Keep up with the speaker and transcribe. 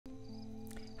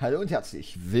Hallo und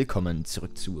herzlich willkommen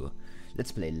zurück zu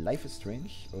Let's Play Life is Strange.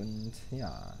 Und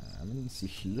ja, haben uns die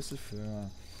Schlüssel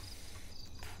für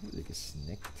Pule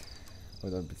gesnackt.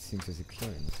 Oder beziehungsweise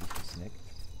Chloe sich gesnackt.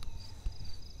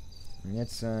 Und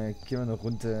jetzt gehen wir eine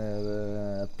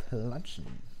Runde planschen.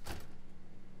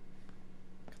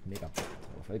 Mega Bock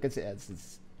drauf. Weil ganz ehrlich,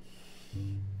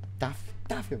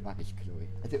 dafür mag ich Chloe.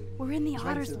 Also, we're in the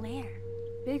otter's lair.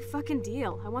 Big fucking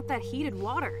deal. I want that heated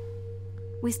water.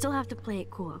 We still have to play it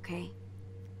cool, okay?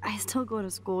 I still go to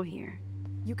school here.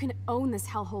 You can own this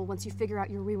hellhole once you figure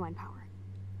out your rewind power.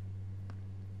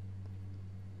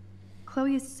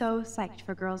 Chloe is so psyched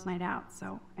for girls' night out,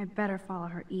 so I better follow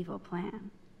her evil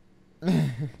plan.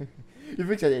 Ich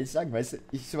würde ja ehrlich sagen, weißt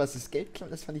du, sowas das Geld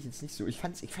klauen, das fand ich jetzt nicht so. Ich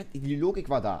fand, die Logik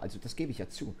war da, also das gebe ich ja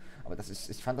zu. Aber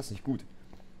ich fand das nicht gut.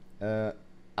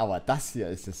 Aber das hier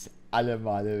ist es alle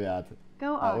Male wert.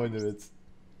 Go ohne Witz.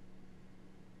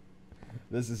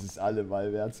 Das ist es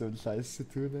allemal wert, so einen Scheiß zu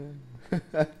tun, ne?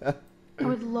 I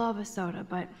would love a soda,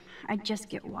 but I'd just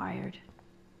get wired.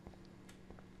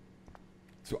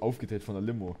 So aufgedreht von der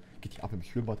Limo. Geht die ab im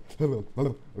Schwimmbad.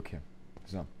 Okay.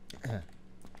 So.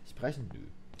 Sprechen? Nö.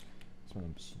 Muss man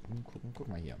ein bisschen umgucken. Guck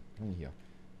mal hier. Hier.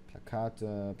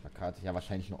 Plakate. Ja,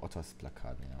 wahrscheinlich nur Otters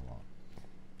Plakate. Ja, aber.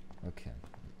 Okay.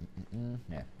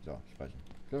 Ne, so, sprechen.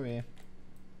 Chloe.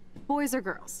 Boys or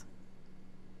girls?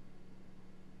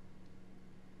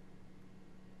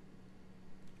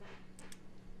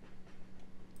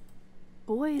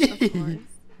 Boys, of course.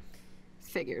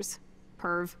 Figures.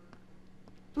 Perv.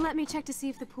 Let me check to see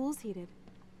if the pool's heated.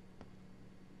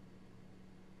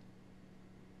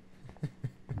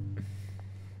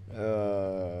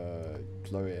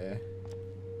 Chloe, ey.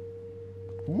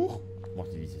 Huch!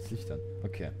 Macht die dieses Licht an.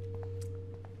 Okay.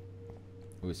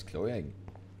 Wo ist Chloe eigentlich?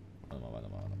 Warte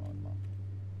mal.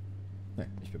 Ne,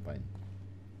 ich bin bei ihnen.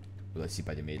 Oder ist sie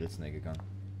bei den Mädels gegangen?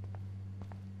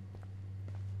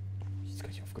 Ich hab jetzt gar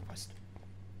nicht aufgepasst.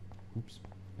 Ups.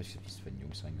 Ich bin bei den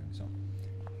Jungs reingegangen. So.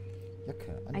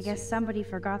 Jacke, Anzug. I guess somebody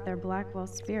forgot their Blackwell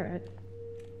spirit.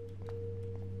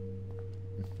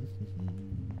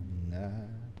 Na.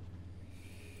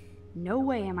 No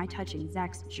way am I touching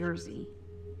Zach's jersey.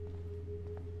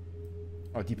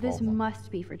 Oh, die This brauchen wir. must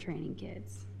be for training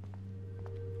kids.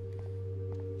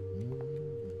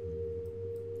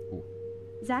 Oh.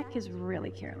 Zach is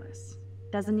really careless.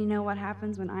 Doesn't he know what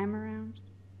happens when I'm around?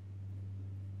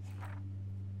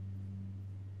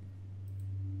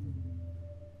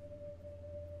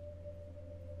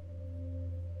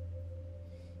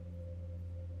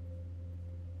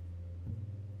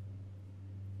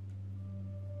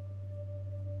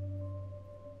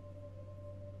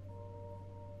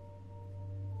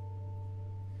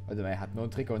 Also er hat nur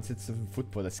einen Trigger und sitzt auf dem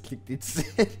Football. Das klingt jetzt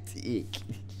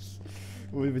eklig.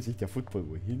 Wo will sich der Football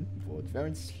wohin? Oh.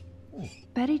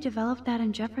 Betty developed that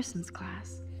in Jefferson's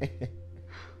class.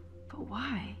 But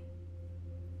why?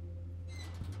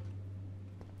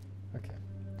 Okay.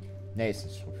 Ne, es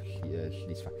ist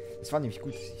Schließfach. Es war nämlich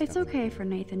gut. It's okay for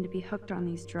Nathan to be hooked on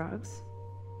these drugs,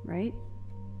 right?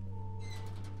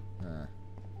 Ah.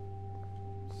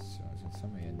 So, sonst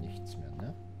haben wir ja nichts mehr,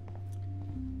 ne?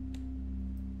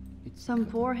 Some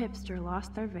poor hipster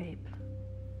lost their vape.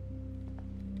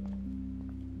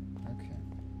 Okay.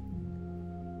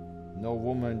 No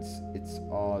woman's, it's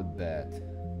all bad.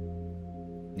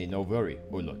 Nee, no worry.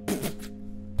 Oh lol.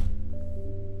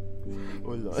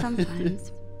 Oh lol.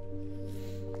 Sometimes.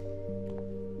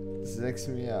 Sex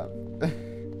mir ab.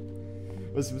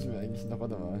 Was müssen wir eigentlich noch?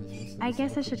 Warte mal. I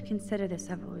guess I should consider this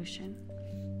evolution.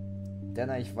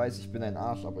 Dana, ich weiß, ich bin ein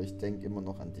Arsch, aber ich denke immer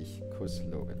noch an dich. Kuss,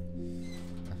 Logan.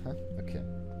 Aha, okay.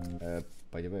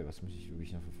 By the way, was muss ich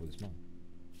wirklich noch für Fotos machen?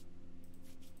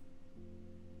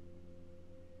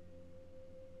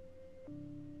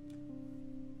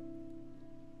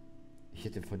 Ich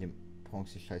hätte von dem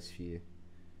Bronze-Scheiß viel...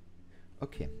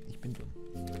 Okay, ich bin dumm.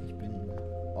 Ich bin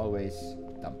always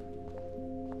dumb.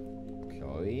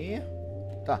 Chloe?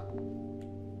 Da.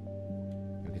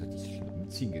 Ich hab gedacht, die ist schon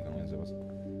mit Ziehen gegangen oder sowas.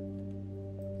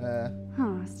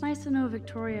 Huh, it's nice to know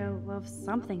Victoria loves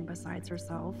something besides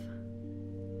herself.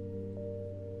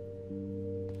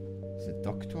 Ist der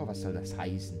Doktor? Was soll das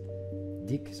heißen?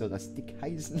 Dick? Soll das Dick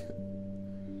heißen?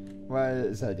 Weil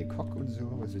ist halt der Cock und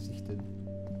so, was weiß ich denn?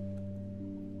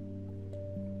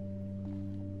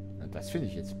 Na, das finde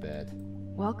ich jetzt bad.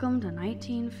 Welcome to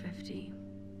 1950.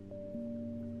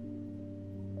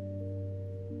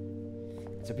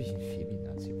 Als ob ich ein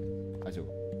Feminazi bin. Also,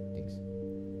 Dings.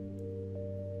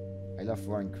 I love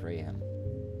Warren Graham.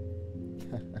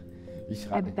 Ich I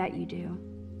schreibe. bet you do.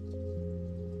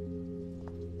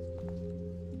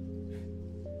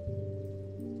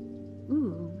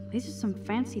 Ooh, These are some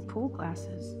fancy pool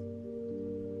glasses.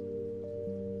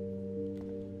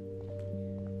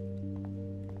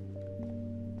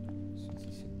 Sonst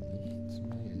ist hier nichts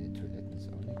mehr. In den Toiletten ist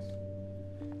auch nichts.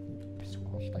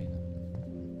 Pissoirsteine.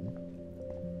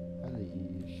 Alle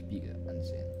Spiegel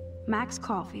ansehen. Max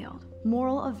Caulfield,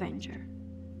 moral avenger.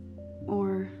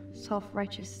 Or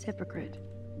self-righteous hypocrite.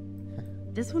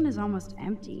 This one is almost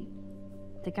empty.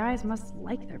 The guys must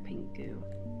like their pink goo.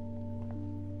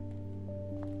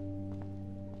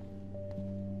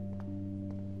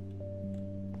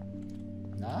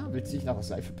 Na, willst du dich nach der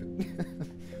Seife bücken?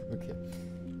 Okay.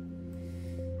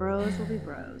 Bros will be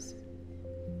bros.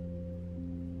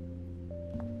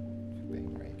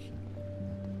 Bang Rachel.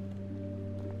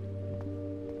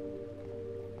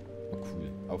 Oh,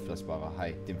 cool. Aufblasbarer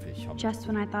Hai. Den will ich haben. Just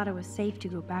when I thought it was safe to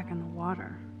go back in the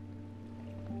water.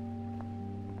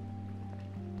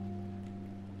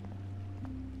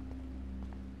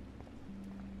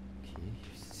 Okay,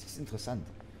 das ist interessant.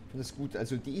 Ich finde das gut.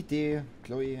 Also die Idee,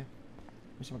 Chloe,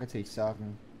 muss ich mal ganz ehrlich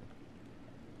sagen.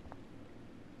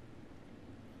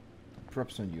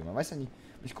 Props on you. Man weiß ja nicht.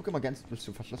 Ich gucke immer ganz durch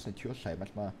so verschlossene Türscheiben.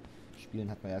 Manchmal Spielen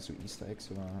hat man ja so Easter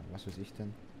Eggs oder was weiß ich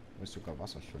denn. Oder ist sogar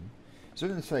Wasser schon. Ich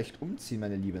sollte uns vielleicht umziehen,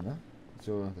 meine Liebe, ne?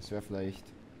 So, das wäre vielleicht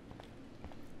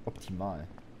optimal.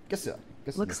 Gestern.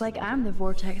 Looks like I'm the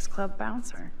Vortex Club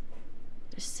bouncer.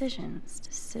 Decisions.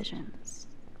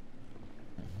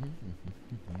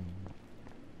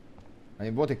 An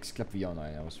dem Vortex klappt wie auch noch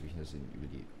eine aus, wie ich das über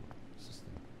die. Was ist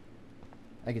denn?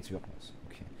 Da geht's wieder raus.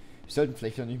 Okay. Wir sollten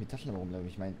vielleicht auch nicht mit Taschenlampe rumlaufen.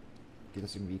 Ich meine, geht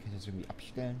das irgendwie, kann ich das irgendwie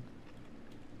abstellen?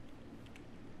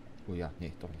 Oh ja,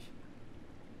 nee, doch nicht.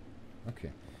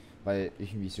 Okay. Weil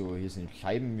irgendwie so, hier sind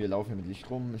Scheiben, wir laufen mit Licht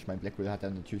rum. Ich meine, Blackwell hat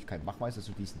dann natürlich keinen Wachmeister,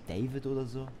 so diesen David oder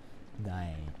so.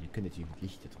 Nein, wir können natürlich mit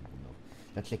Licht hier drum rumlaufen.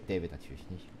 Das checkt David natürlich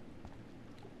nicht.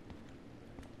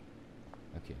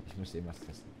 Okay, ich muss eben was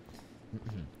testen.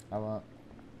 Aber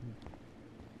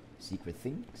Secret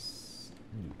Things?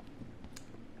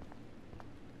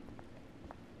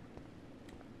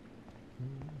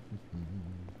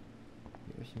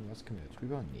 Was können wir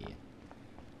drüber? Nee.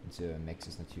 Unser Max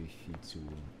ist natürlich viel zu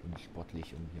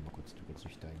unsportlich, um hier mal kurz drüber zu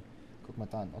steigen. Guck mal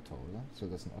da, ein Otter, oder? Soll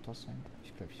das ein Otter sein?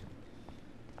 Ich glaube schon.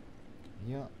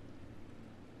 Hier.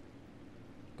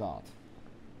 Guard.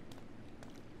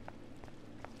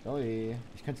 Sorry,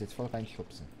 ich könnte jetzt voll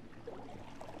reinschubsen.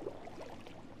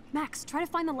 Max, try to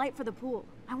find the light for the pool.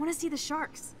 I want to see the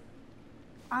sharks.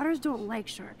 Otters don't like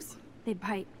sharks. They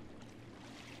bite.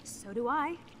 So do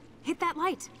I. Hit that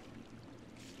light.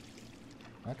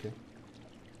 Okay.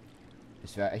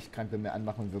 Es wäre echt krank, wenn wir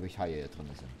anmachen und wirklich Haie hier drin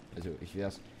sind. Also ich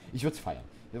würde es feiern.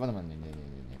 Warte mal, nee,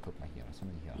 guck mal hier, was haben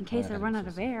wir hier? In case I run out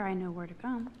of air, I know where to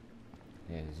come.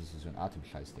 Ja, das ist so ein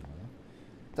Atemscheißding, oder?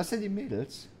 Das sind die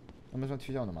Mädels. Da müssen wir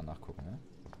natürlich auch nochmal nachgucken, ne?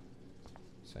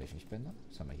 Seifenspender.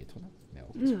 Was haben wir hier drin? Mehr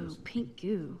Ooh, pink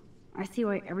goo. I see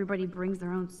why everybody brings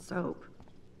their own soap.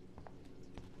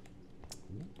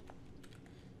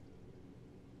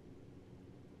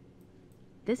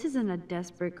 This isn't a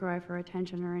desperate cry for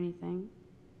attention or anything.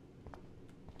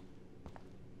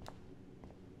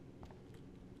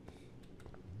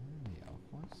 Hier auch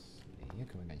was? Hier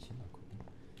können wir gar nicht hingucken.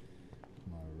 Guck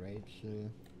mal,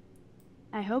 Rachel.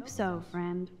 I hope so,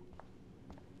 friend.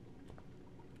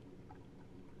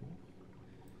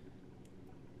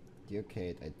 Dear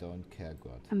Kate, I don't care,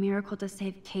 God. A miracle to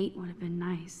save Kate would have been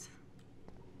nice.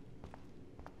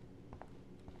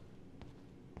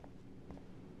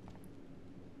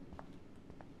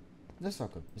 Das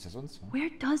Socke. Ist das uns? Where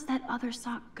does that other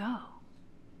sock go?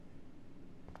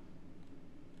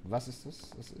 Was ist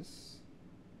das? Das ist...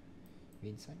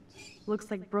 Vincent? Looks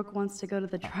like Brooke wants to go to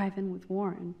the drive-in with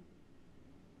Warren.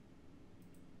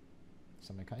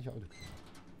 Das amerikanische Auto.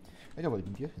 Ja, da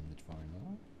wollten wir hin mitfahren,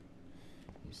 oder?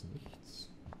 Hier ist nichts.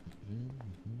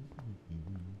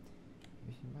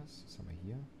 Was? Was haben wir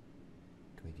hier?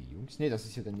 Können wir die Jungs? Ne, das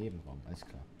ist hier der Nebenraum. Alles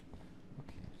klar.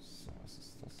 Okay, so, was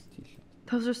ist das? T-Shirt.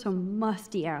 Those are some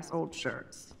musty-ass old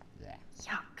shirts. Yeah.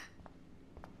 Yuck.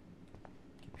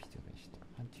 Gebe ich dir recht.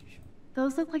 Handtücher.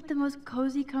 Those look like the most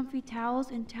cozy, comfy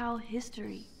towels in towel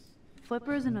history.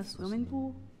 Flippers in a swimming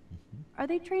pool? Are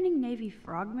they training Navy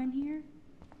frogmen here?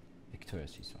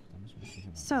 Victoria's Secret. Da müssen wir sicher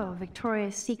mal So,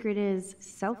 Victoria's Secret is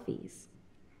selfies.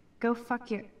 Go fuck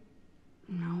your...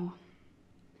 No.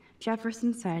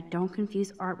 Jefferson said, don't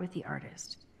confuse art with the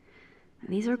artist.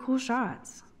 These are cool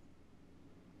shots.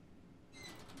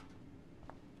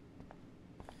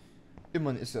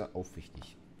 Immerhin ist er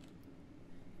aufrichtig.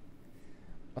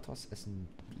 Otters essen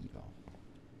Biber.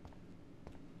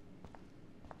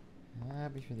 Ja,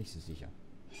 bin ich mir nicht so sicher.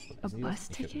 A bus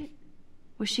ticket?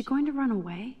 Was she going to run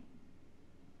away?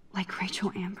 Like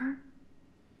Rachel Amber?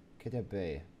 Keter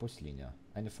Bay, Buslinie.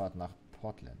 Eine Fahrt nach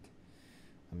Portland.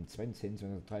 Am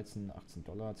 2.10.2013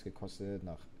 $18 hat es gekostet.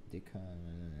 Nach Deka,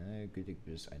 gültig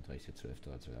bis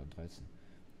 31.12.2013.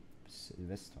 Bis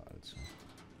Silvester also.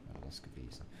 Wäre das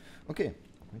gewesen. Okay,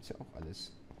 jetzt ja auch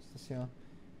alles. Ist das ja?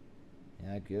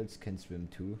 Ja, Girls can swim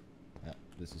too. Ja,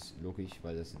 das ist logisch,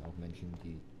 weil das sind auch Menschen,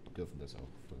 die dürfen das auch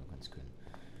voll und ganz können.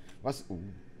 Was? Oh.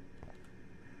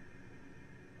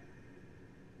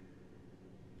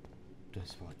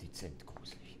 Das war dezent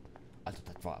gruselig. Also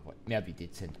das war aber mehr wie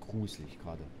dezent gruselig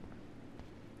gerade.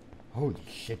 Holy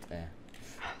shit, ey.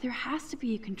 There has to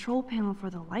be a control panel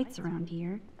for the lights around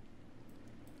here.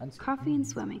 Coffee and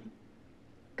swimming.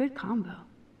 Good combo.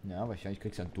 Ja, wahrscheinlich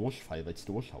kriegst du einen Durchfall, weil es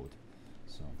durchhaut.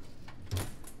 So.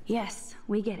 Yes,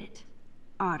 we get it.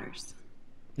 Otters.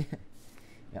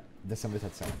 Ja, das haben wir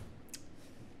tatsächlich.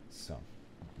 So.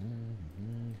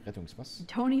 Rettungswas.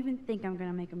 Don't even think I'm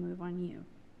gonna make a move on you.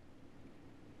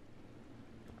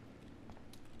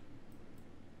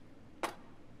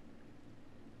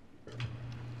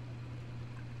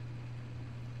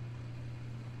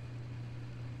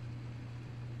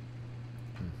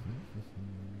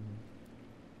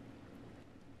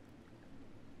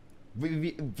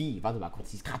 Wie? Warte mal kurz,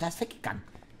 sie ist gerade erst weggegangen.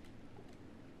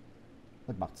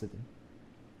 Was macht sie denn?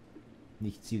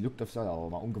 Nichts, sie lookt auf Sonne, aber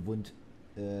mal ungewohnt,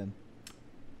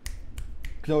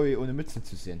 Chloe ohne Mütze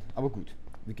zu sehen. Aber gut,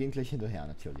 wir gehen gleich hinterher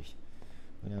natürlich.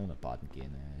 Und ja, noch baden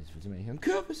gehen. Jetzt sind wir hier im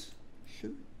Kürbis.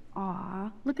 Schön.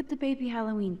 Aw, look at the baby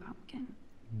Halloween pumpkin.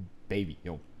 Baby,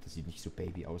 jo, das sieht nicht so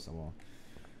Baby aus, aber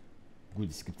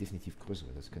gut, es gibt definitiv größere,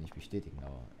 das kann ich bestätigen,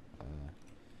 aber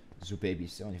so Baby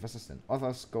ist ja auch nicht. Was ist das denn?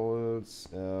 Other Skulls,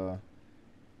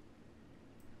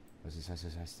 was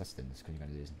heißt das denn? Das kann ich gar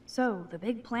nicht lesen. So, the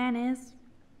big plan is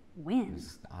win. Das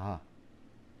ist,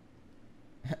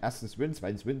 erstens Win,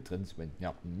 zweitens Win, drittens Win.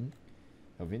 Ja,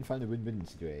 auf jeden Fall eine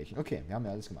Win-Win-Situation. Okay, wir haben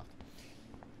ja alles gemacht.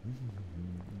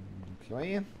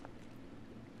 Chloe.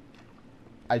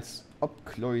 Als ob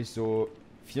Chloe so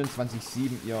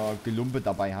 24/7 ihr Gelumpe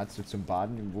dabei hat, so zum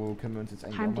Baden. Wo können wir uns jetzt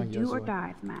eigentlich Time auch mal to hier do so... or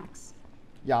dive, Max.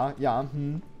 Ja,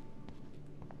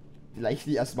 Vielleicht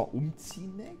die erstmal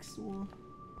umziehen next, so.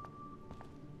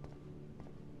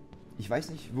 Ich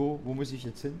weiß nicht, wo muss ich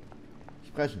jetzt hin?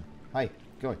 Sprechen. Hi,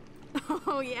 Chloe.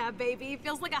 Oh yeah, baby.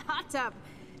 Feels like a hot tub.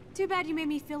 Too bad you made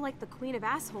me feel like the queen of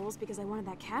assholes because I wanted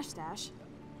that cash stash.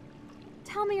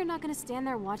 Tell me you're not gonna stand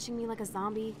there watching me like a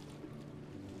zombie.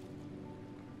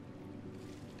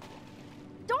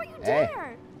 Don't you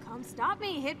dare! Come stop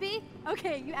me, hippie.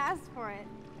 Okay, you asked for it.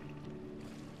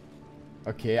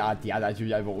 Okay, die hat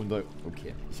natürlich einfach unter...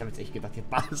 Okay, ich habe jetzt echt gedacht, die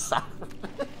Ballsache.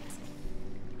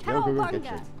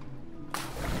 Cowabunga!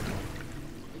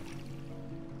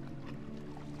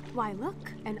 Why,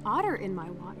 look, an otter in my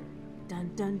water.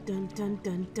 Dun dun dun dun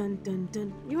dun dun dun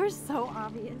dun. You're so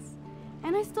obvious.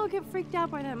 And I still get freaked out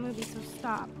by that movie, so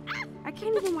stop. I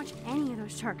can't even watch any of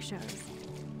those shark shows.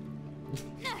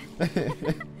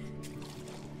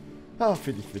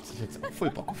 Finde ich witzig. Jetzt auch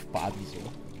voll Bock auf Baden so.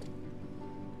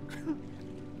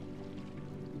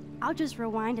 I'll just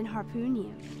rewind and harpoon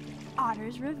you.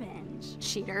 Otter's revenge.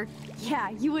 Cheater. Yeah,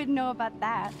 you wouldn't know about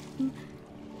that.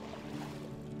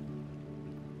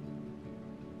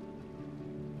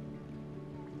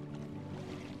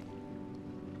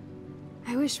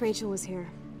 I wish Rachel was here.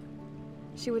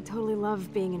 She would totally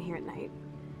love being in here at night.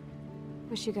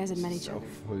 Wish you guys had met each Ist auch other.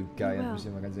 voll geil, Well, muss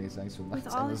ich mal ganz ehrlich sagen. So With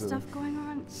nachts all einfach this so stuff going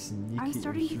on, sneaky I'm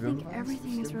starting to think Schwimmbad,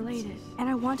 everything is stimmt. related. And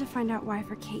I want to find out why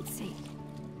for Kate's sake.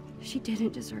 She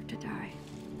didn't deserve to die.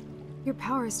 Your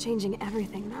power is changing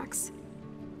everything, Max.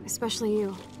 Especially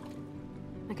you.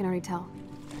 I can already tell.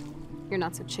 You're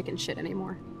not so chicken shit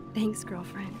anymore. Thanks,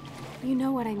 girlfriend. You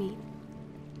know what I mean.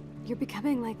 You're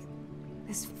becoming like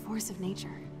this force of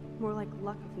nature. More like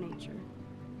luck of nature.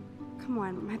 Come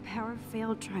on, my power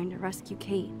failed trying to rescue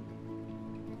Kate.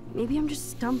 Maybe I'm just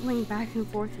stumbling back and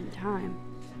forth in time.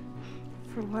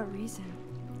 For what reason?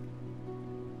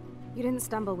 You didn't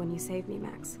stumble when you saved me,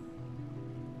 Max.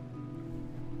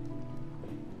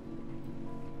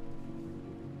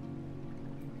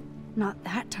 Not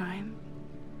that time.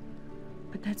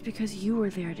 But that's because you were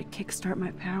there to kickstart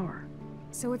my power.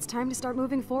 So it's time to start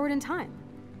moving forward in time.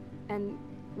 And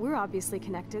we're obviously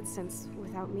connected, since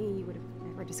without me, you would have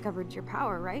never discovered your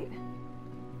power, right?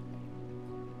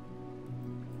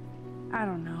 I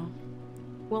don't know.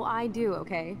 Well, I do,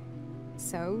 okay?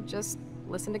 So just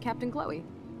listen to Captain Chloe.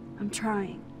 I'm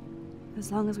trying. As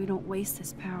long as we don't waste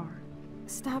this power.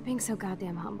 Stop being so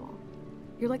goddamn humble.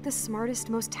 You're like the smartest,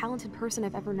 most talented person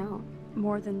I've ever known.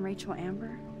 More than Rachel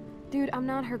Amber? Dude, I'm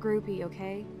not her groupie,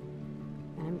 okay?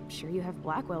 And I'm sure you have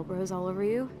Blackwell bros all over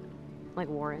you. Like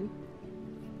Warren?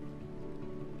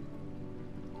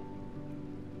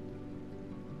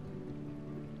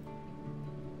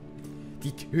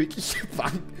 Die tödliche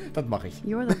Bank. Das mache ich.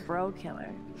 You're the bro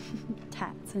killer.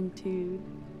 Tats and tood.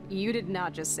 You did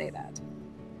not just say that.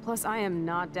 Plus, I am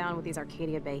not down with these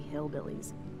Arcadia Bay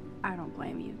hillbillies. I don't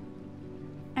blame you.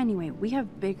 Anyway, we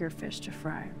have bigger fish to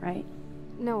fry, right?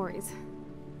 No worries.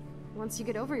 Once you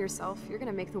get over yourself, you're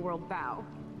gonna make the world bow.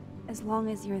 As long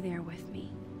as you're there with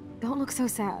me. Don't look so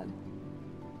sad.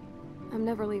 I'm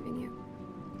never leaving you.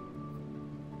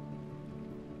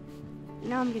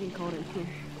 Now I'm getting cold in here.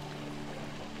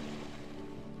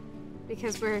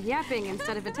 Because we're yapping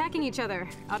instead of attacking each other,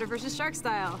 otter versus shark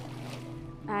style.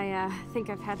 I think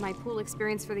I've had my pool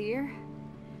experience for the year.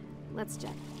 Let's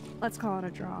check. Let's call it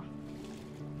a draw.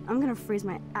 I'm gonna freeze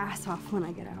my ass off when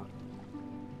I get out.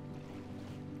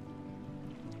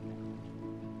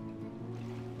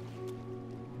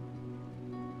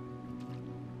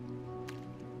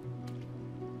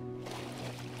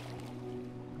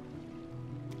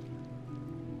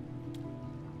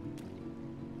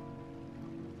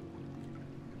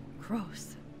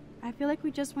 Gross. I feel like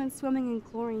we just went swimming in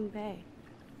Chlorine Bay.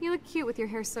 You look cute with your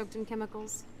hair soaked in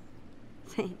chemicals.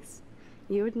 Thanks.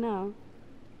 You would know.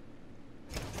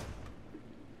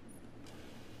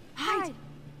 Hide!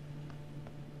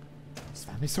 Es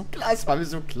war mir so klar, es war mir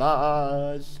so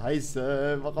klar.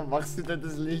 Scheiße, warum machst du denn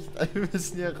das Licht? Wir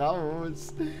müssen hier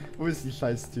raus. Wo ist die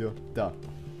Scheißtür? Da.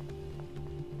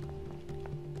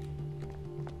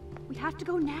 We have to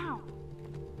go now.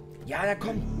 Ja, da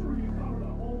komm.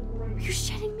 Are you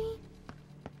shitting me?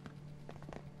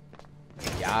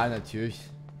 Ja, natürlich.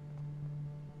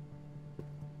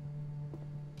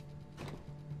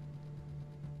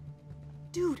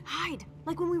 Dude, hide!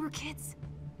 Like when we were kids.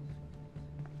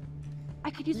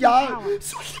 I could use my Ja, power.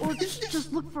 so Or schwierig.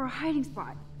 just look for a hiding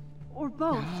spot. Or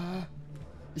both. Ja,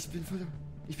 ich bin voll.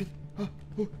 Ich bin.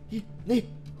 Oh, hier. Nee.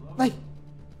 Nein.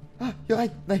 Hier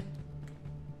rein. Nein.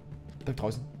 Bleib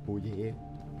draußen. Oh je.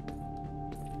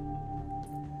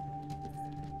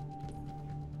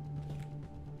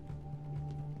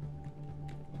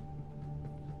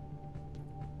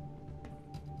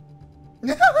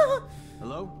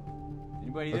 Hello?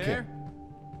 Anybody Okay. there?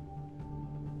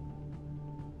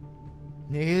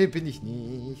 Nee, bin ich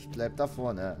nicht. Bleib da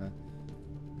vorne.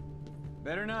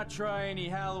 Better not try any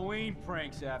Halloween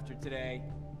pranks after today.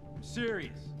 I'm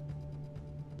serious.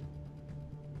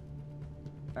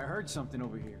 I heard something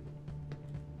over here.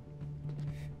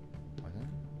 Warte.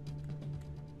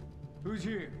 Who's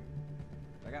here?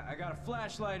 I got a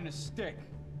flashlight and a stick.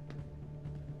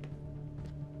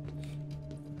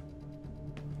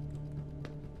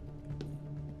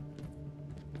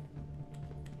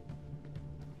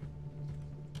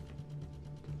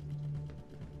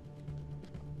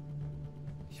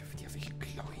 Ich hoffe, die habe ich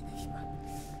glaube ich nicht, Mann.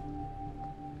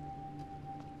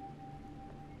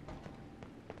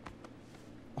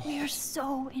 We are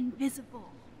so invisible.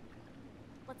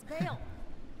 Let's bail.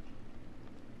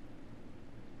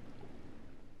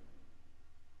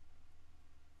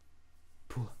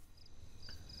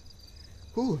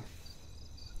 Puh.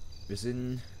 Wir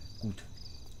sind gut.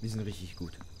 Wir sind richtig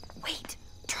gut. Wait,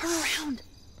 turn around.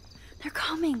 They're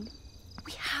coming.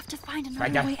 We have to find Weil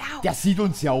another way out. der sieht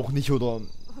uns ja auch nicht, oder?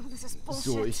 Oh, this is bullshit.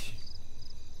 So, ich.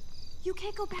 You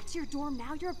can't go back to your dorm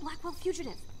now. You're a Blackwell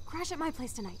fugitive. Crash at my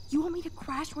place tonight. You want me to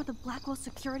crash where the Blackwell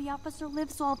security officer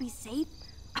lives so I'll be safe?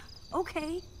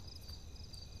 Okay.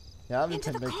 Ja, wir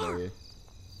Into können the weg, car. Larry.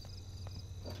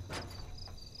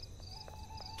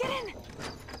 Get in!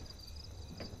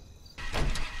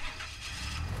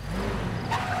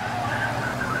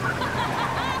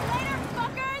 Later,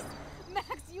 fuckers!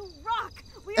 Max, you rock!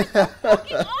 We are so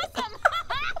fucking awesome!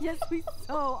 Yes, we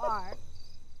so are.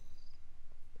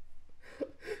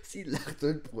 Sie lacht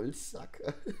und brüllt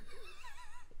Sacke.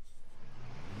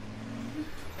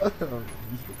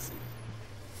 Nicht witzig.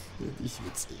 Nicht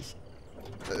witzig.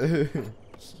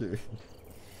 Schön.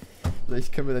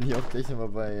 Vielleicht können wir dann hier auch gleich nochmal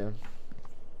bei...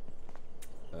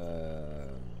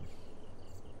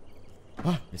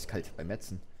 mir ist kalt. Bei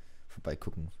Metzen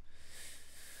vorbeigucken.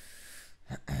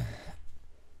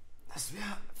 Das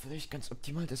wäre vielleicht ganz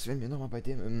optimal, dass wir nochmal bei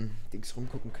dem im Dings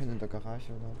rumgucken können in der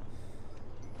Garage oder...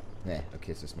 Nee,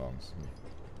 okay, es ist morgens.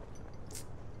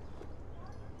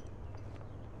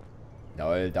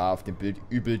 Lol, da auf dem Bild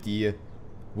übel die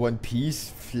One Piece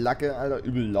Flagge, Alter.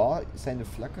 Übel la seine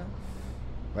Flagge.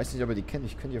 Weiß nicht, ob ihr die kennt.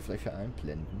 Ich könnte ihr vielleicht für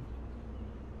einblenden.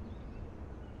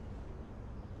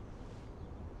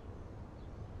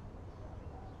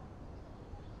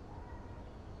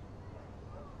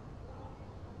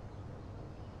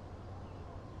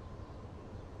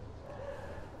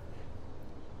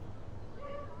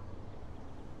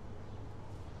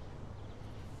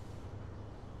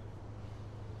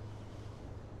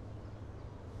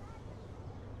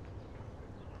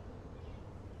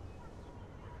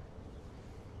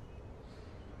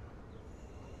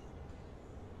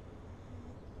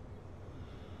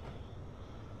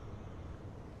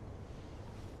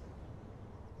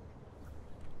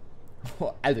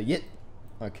 Oh, Alter, jetzt.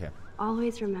 Okay.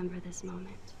 Always remember this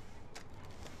moment.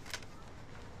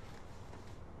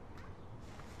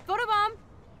 Photobomb!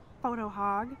 Photo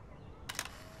hog.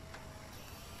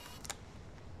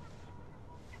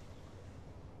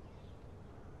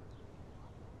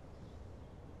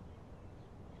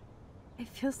 It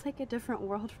feels like a different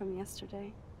world from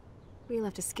yesterday. We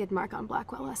left a skid mark on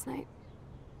Blackwell last night.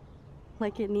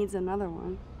 Like it needs another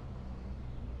one.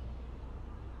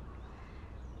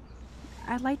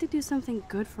 I'd like to do something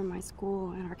good for my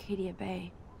school in Arcadia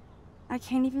Bay. I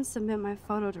can't even submit my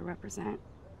photo to represent.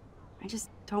 I just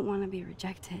don't want to be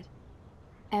rejected.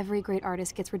 Every great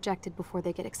artist gets rejected before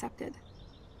they get accepted.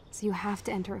 So you have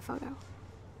to enter a photo.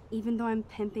 Even though I'm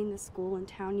pimping the school in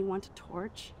town you want to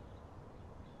torch?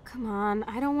 Come on,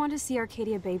 I don't want to see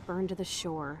Arcadia Bay burned to the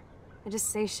shore. I just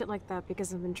say shit like that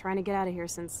because I've been trying to get out of here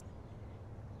since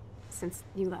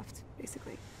you left,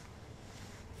 basically.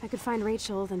 If I could find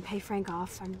Rachel, then pay Frank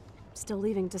off, I'm still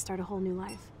leaving to start a whole new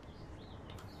life.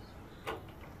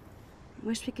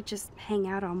 Wish we could just hang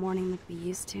out all morning like we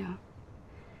used to.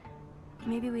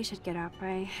 Maybe we should get up.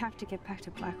 I have to get back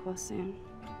to Blackwell soon.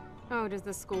 Oh, does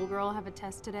the schoolgirl have a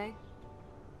test today?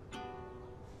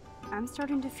 I'm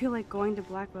starting to feel like going to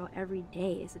Blackwell every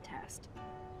day is a test.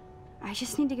 I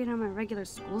just need to get on my regular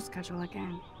school schedule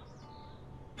again.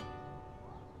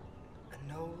 I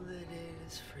know that it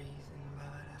is freezing, but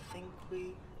I think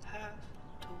we have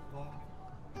to walk.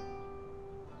 I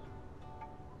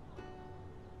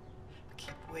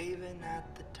keep waving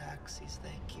at the taxis,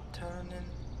 they keep turning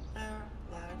their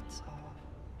lights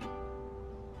off.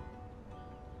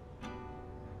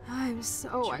 I'm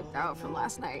so wiped out from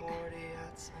last night.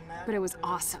 But it was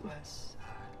awesome.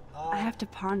 I have to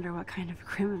ponder what kind of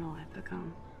criminal I've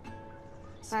become.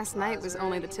 Last night was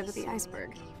only the tip of the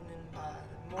iceberg.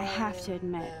 I have to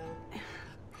admit,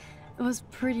 it was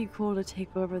pretty cool to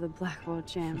take over the Blackwell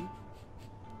gym.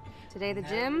 Today the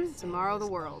gym, tomorrow the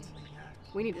world.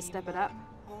 We need to step it up.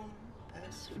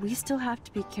 We still have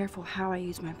to be careful how I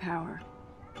use my power.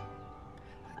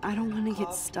 I don't want to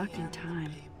get stuck in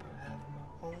time.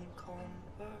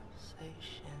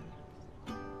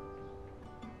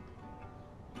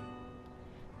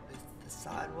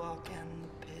 Sidewalk and the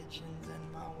pigeons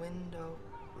in my window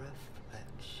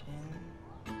reflection.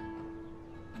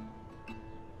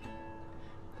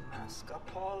 The mask I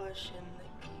polish in the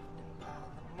evening by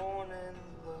the morning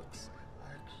looks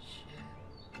like shit.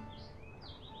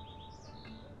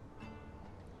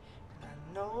 And I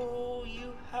know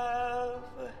you have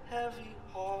a heavy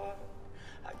heart.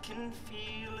 I can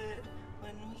feel it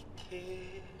when we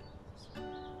kiss.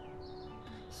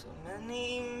 So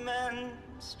many men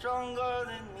stronger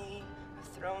than me have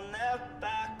thrown their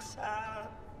backs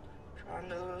out, trying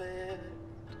to live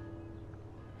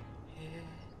here.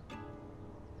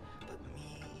 But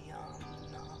me,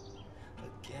 I'm not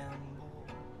a gamble.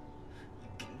 You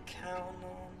can count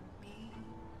on me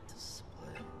to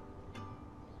split.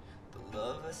 The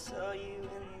love I sell you in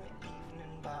the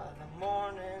evening by the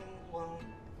morning won't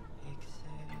exist.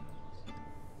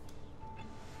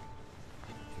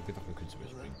 Ich hab gedacht, wir können es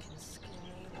überspringen.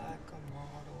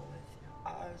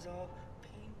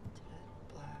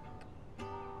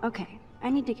 Okay,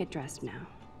 I need to get dressed now.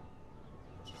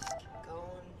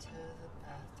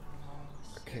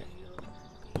 Okay.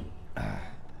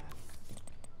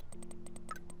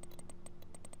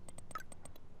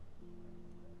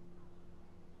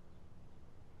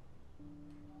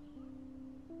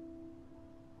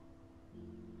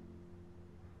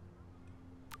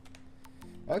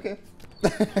 Okay.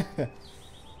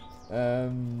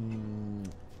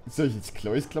 Soll ich jetzt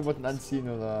Chloes Klamotten anziehen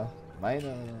oder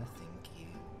meine?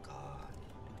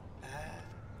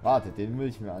 Warte, den will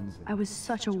ich mir ansehen. I was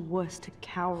such a wuss to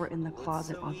cower in the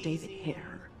closet while David hit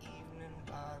her.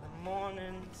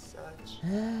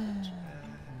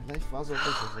 Vielleicht war es auch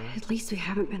besser so. At least we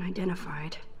haven't been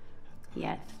identified.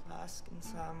 Yet.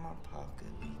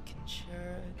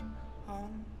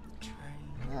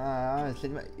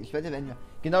 Ich werde, wenn wir...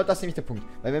 Genau das ist nämlich der Punkt.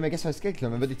 Weil wenn wir gestern das Geld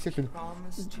klauen, dann würde ich zählen.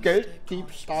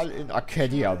 Gelddiebstahl in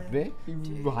Arcadia Bay.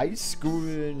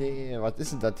 Highschool, nee, was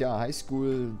ist denn das? Ja,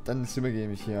 Highschool, dann sind wir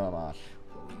nämlich hier am Arsch.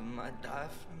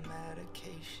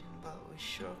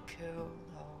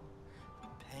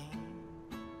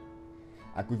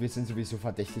 Ah gut, wir sind sowieso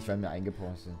verdächtig, weil wir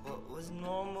eingebrochen sind.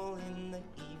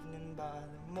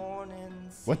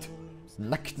 What?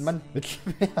 Nackt Mann mit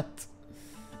Schwert.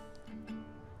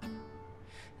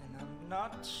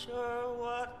 Not sure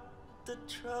what the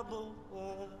trouble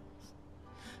was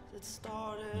that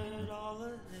started all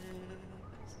of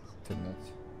this. The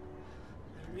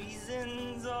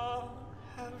reasons all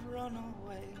have run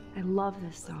away. I love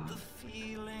this song. The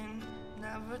feeling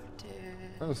never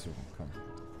did. Alles so, komm.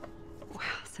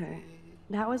 Wow, sir.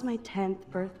 That was my 10th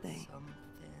birthday.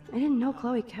 I didn't know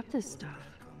Chloe kept this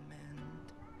stuff.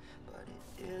 But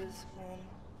it is one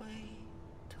way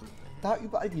to live. Da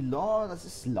überall die Law, das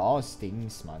ist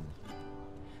Laws-Dings, Mann.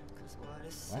 'Cause what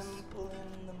is Was? simple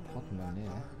in the Warte mal, nee.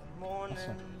 morning Achso.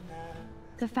 now.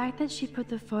 The fact that she put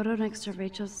the photo next to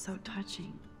Rachel's is so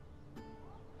touching.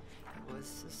 It was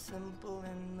so simple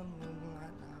in the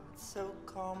moonlight, now it's so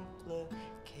complicated.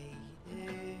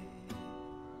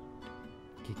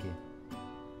 Kiki.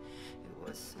 It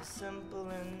was so simple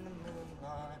in the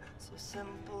moonlight, so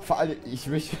simple. Vor allem, ich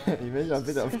möchte mal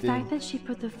bitte auf The fact den, that she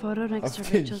put the photo next to auf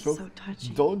den Rachel's is Spruch, so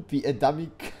touching. don't be a dummy,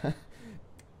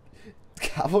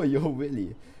 cover your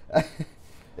willy.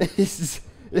 ist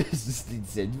es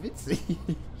dezent witzig?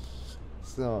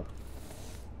 So.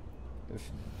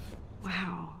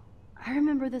 Wow. I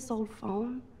remember this old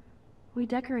phone. We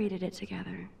decorated it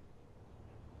together.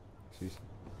 Süß.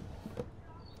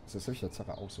 Das habe ich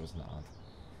Tatsache auch so aus einer Art.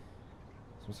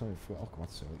 Das haben wir früher auch gemacht,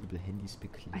 so übel Handys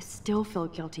bekleben. I still feel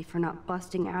guilty for not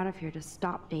busting out of here to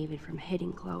stop David from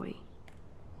hitting Chloe.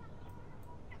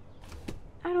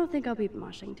 I don't think I'll be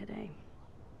moshing today.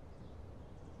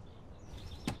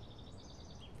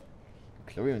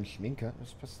 Chloe und Schminke,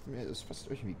 das passt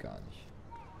irgendwie gar nicht.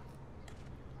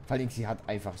 Vor allem, sie hat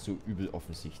einfach so übel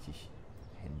offensichtlich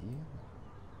Handy.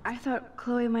 I thought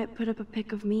Chloe might put up a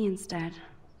pic of me instead.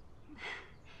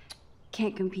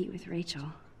 Can't compete with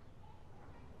Rachel.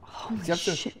 Holy Sie hat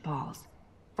so- shitballs.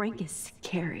 Frank is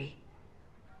scary.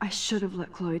 I should have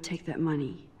let Chloe take that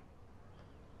money.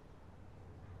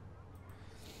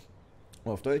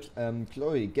 Auf Deutsch,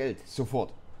 Chloe, Geld,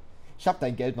 sofort. Ich hab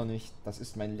dein Geld noch nicht. Das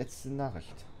ist meine letzte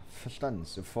Nachricht. Verstanden,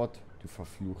 sofort, du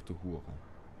verfluchte Hure.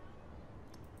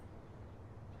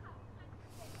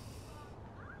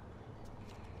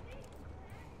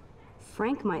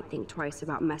 Frank might think twice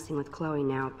about messing with Chloe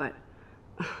now, but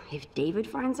if David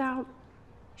finds out,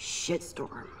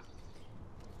 shitstorm.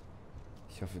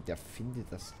 Ich hoffe, der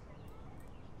findet das.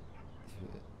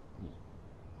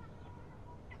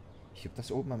 Ich hab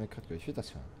das oben mal mit gerade. Ich will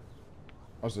das hören.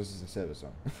 Außer es ist dasselbe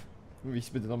Song. Will ich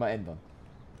es bitte nochmal ändern?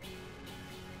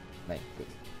 Nein, gut.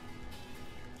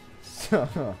 So.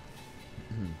 Vor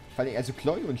allem, also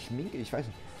Chloe und Schminke, ich weiß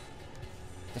nicht.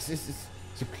 Das ist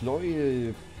so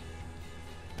Chloe.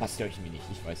 Passt ja irgendwie nicht,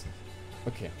 ich weiß nicht.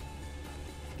 Okay.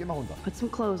 Geh mal runter. Put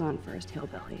some clothes on first,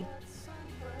 hillbilly.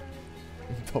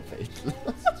 Top 8.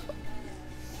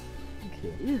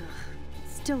 Okay. Ugh.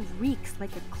 Still reeks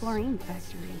like a chlorine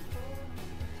factory.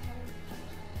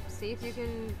 See if you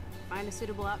can find a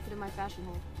suitable outfit in my fashion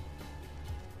hold.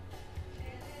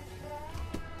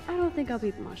 I don't think I'll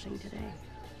be moshing today.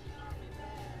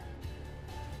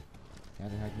 Ja,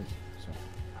 dann halt nicht. So.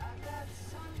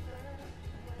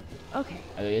 Okay.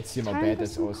 Also jetzt hier mal Time for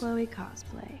Badass some aus. Chloe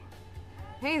cosplay.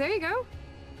 Hey, there you go.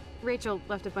 Rachel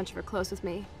left a bunch of her clothes with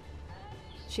me.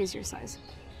 She's your size.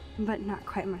 But not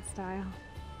quite my style.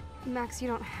 Max, you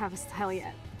don't have a style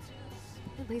yet.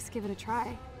 At least give it a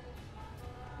try.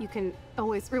 You can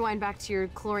always rewind back to your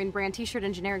chlorine brand t-shirt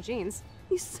and generic jeans.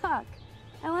 You suck.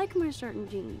 I like my shirt and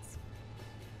jeans.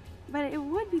 But it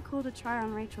would be cool to try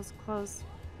on Rachel's clothes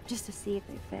just to see if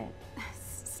they fit.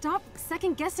 Stop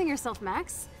second-guessing yourself,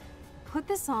 Max. Put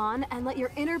this on and let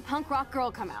your inner punk rock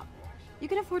girl come out. You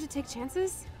can afford to take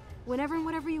chances whenever and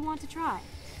whatever you want to try.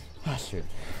 Ah, schön.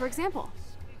 For example,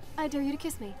 I dare you to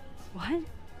kiss me. What?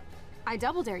 I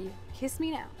double dare you. Kiss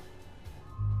me now.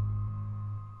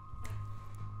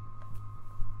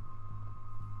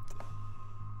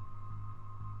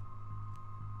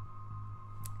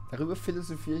 Darüber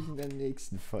philosophiere ich in der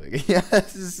nächsten Folge. Ja,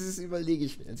 das überlege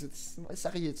ich mir. Also das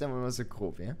sage ich jetzt einfach mal so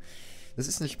grob, ja. Das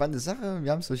ist eine spannende Sache.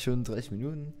 Wir haben es so schon 30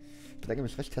 Minuten. Ich bedanke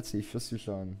mich recht herzlich fürs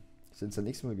Zuschauen. Wir sehen uns das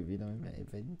nächste Mal wieder, wenn wir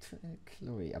eventuell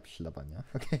Chloe abschlappern, ja.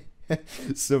 Okay.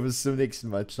 So, bis zum nächsten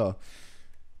Mal. Ciao.